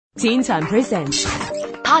Teen Time presents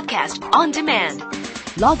Podcast on Demand.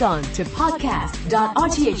 Log on to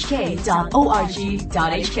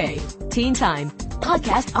podcast.rthk.org.hk. Teen Time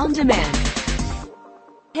Podcast on Demand.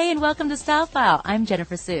 Hey, and welcome to Stylefyle. I'm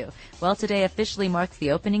Jennifer Sue. Well, today officially marks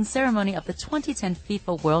the opening ceremony of the 2010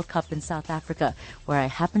 FIFA World Cup in South Africa, where I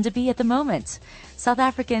happen to be at the moment. South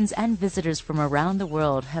Africans and visitors from around the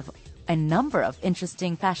world have a number of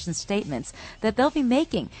interesting fashion statements that they'll be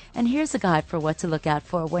making. And here's a guide for what to look out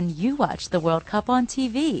for when you watch the World Cup on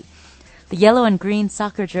TV. The yellow and green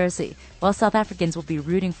soccer jersey. While South Africans will be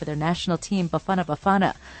rooting for their national team, Bafana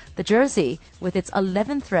Bafana, the jersey, with its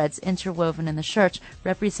 11 threads interwoven in the shirt,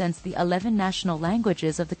 represents the 11 national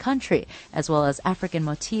languages of the country, as well as African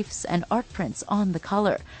motifs and art prints on the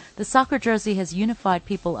color. The soccer jersey has unified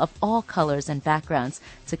people of all colors and backgrounds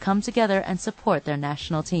to come together and support their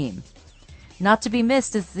national team. Not to be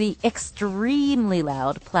missed is the extremely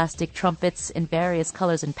loud plastic trumpets in various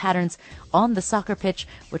colors and patterns on the soccer pitch,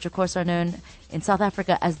 which of course are known in South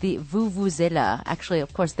Africa as the vuvuzela. Actually,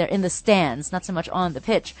 of course, they're in the stands, not so much on the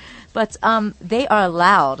pitch. But they are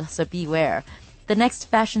loud, so beware. The next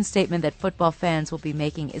fashion statement that football fans will be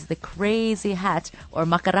making is the crazy hat, or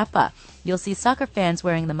makarapa. You'll see soccer fans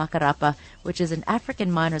wearing the makarapa, which is an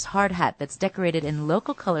African miner's hard hat that's decorated in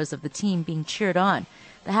local colors of the team being cheered on.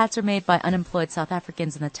 The hats are made by unemployed South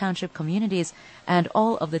Africans in the township communities, and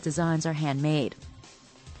all of the designs are handmade.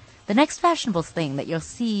 The next fashionable thing that you'll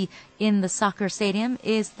see in the soccer stadium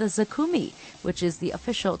is the zakumi, which is the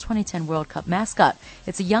official 2010 World Cup mascot.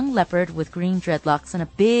 It's a young leopard with green dreadlocks and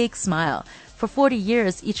a big smile. For 40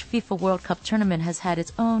 years, each FIFA World Cup tournament has had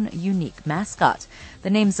its own unique mascot.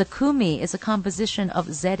 The name Zakumi is a composition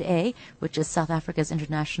of ZA, which is South Africa's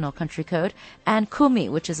international country code, and Kumi,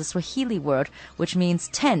 which is a Swahili word, which means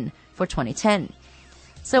 10 for 2010.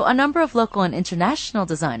 So a number of local and international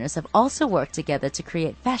designers have also worked together to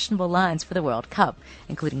create fashionable lines for the World Cup,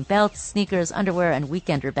 including belts, sneakers, underwear, and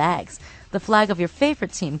weekender bags. The flag of your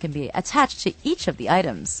favorite team can be attached to each of the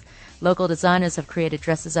items. Local designers have created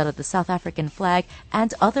dresses out of the South African flag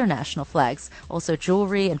and other national flags, also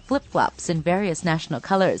jewelry and flip-flops in various national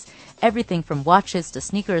colors. Everything from watches to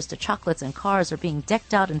sneakers to chocolates and cars are being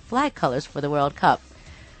decked out in flag colors for the World Cup.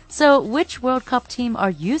 So which World Cup team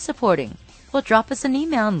are you supporting? Well, drop us an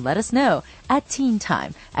email and let us know at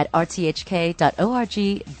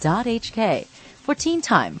teentime@rthk.org.hk. For Teen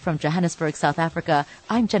Time from Johannesburg, South Africa,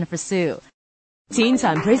 I'm Jennifer Sue. Teen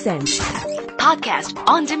Time presents Podcast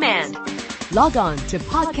on Demand. Log on to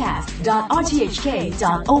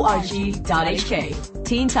podcast.rthk.org.hk.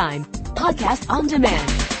 Teen Time Podcast on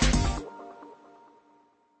Demand.